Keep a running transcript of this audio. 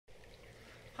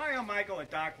Hi, I'm Michael at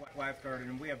Dock Lifeguard,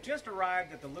 and we have just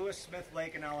arrived at the Lewis Smith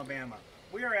Lake in Alabama.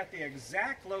 We are at the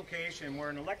exact location where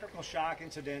an electrical shock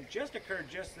incident just occurred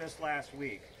just this last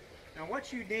week. Now,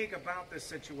 what's unique about this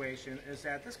situation is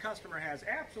that this customer has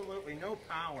absolutely no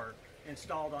power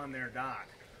installed on their dock.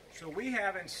 So we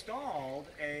have installed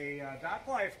a Dock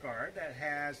Lifeguard that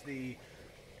has the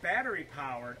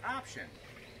battery-powered option.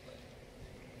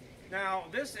 Now,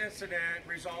 this incident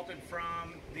resulted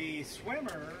from the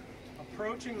swimmer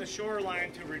approaching the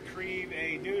shoreline to retrieve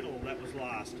a noodle that was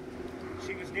lost.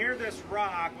 She was near this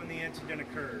rock when the incident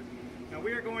occurred. Now,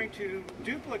 we are going to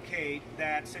duplicate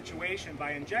that situation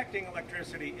by injecting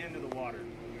electricity into the water.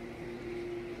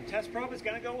 The test probe is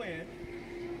going to go in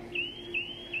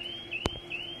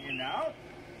and out,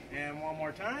 and one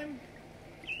more time,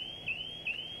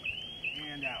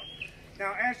 and out.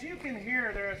 Now, as you can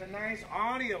hear, there is a nice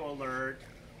audio alert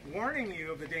warning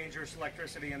you of the dangerous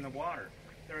electricity in the water.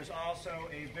 There is also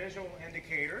a visual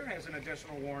indicator as an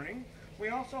additional warning. We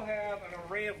also have an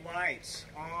array of lights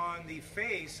on the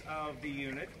face of the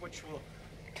unit, which will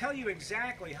tell you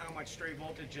exactly how much stray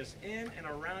voltage is in and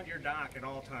around your dock at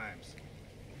all times.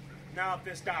 Now, if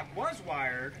this dock was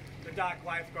wired, the Dock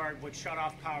Lifeguard would shut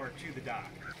off power to the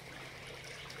dock.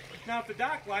 Now, if the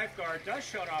Dock Lifeguard does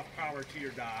shut off power to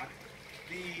your dock,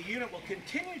 the unit will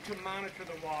continue to monitor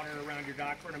the water around your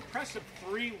dock for an impressive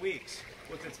 3 weeks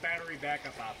with its battery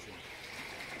backup option.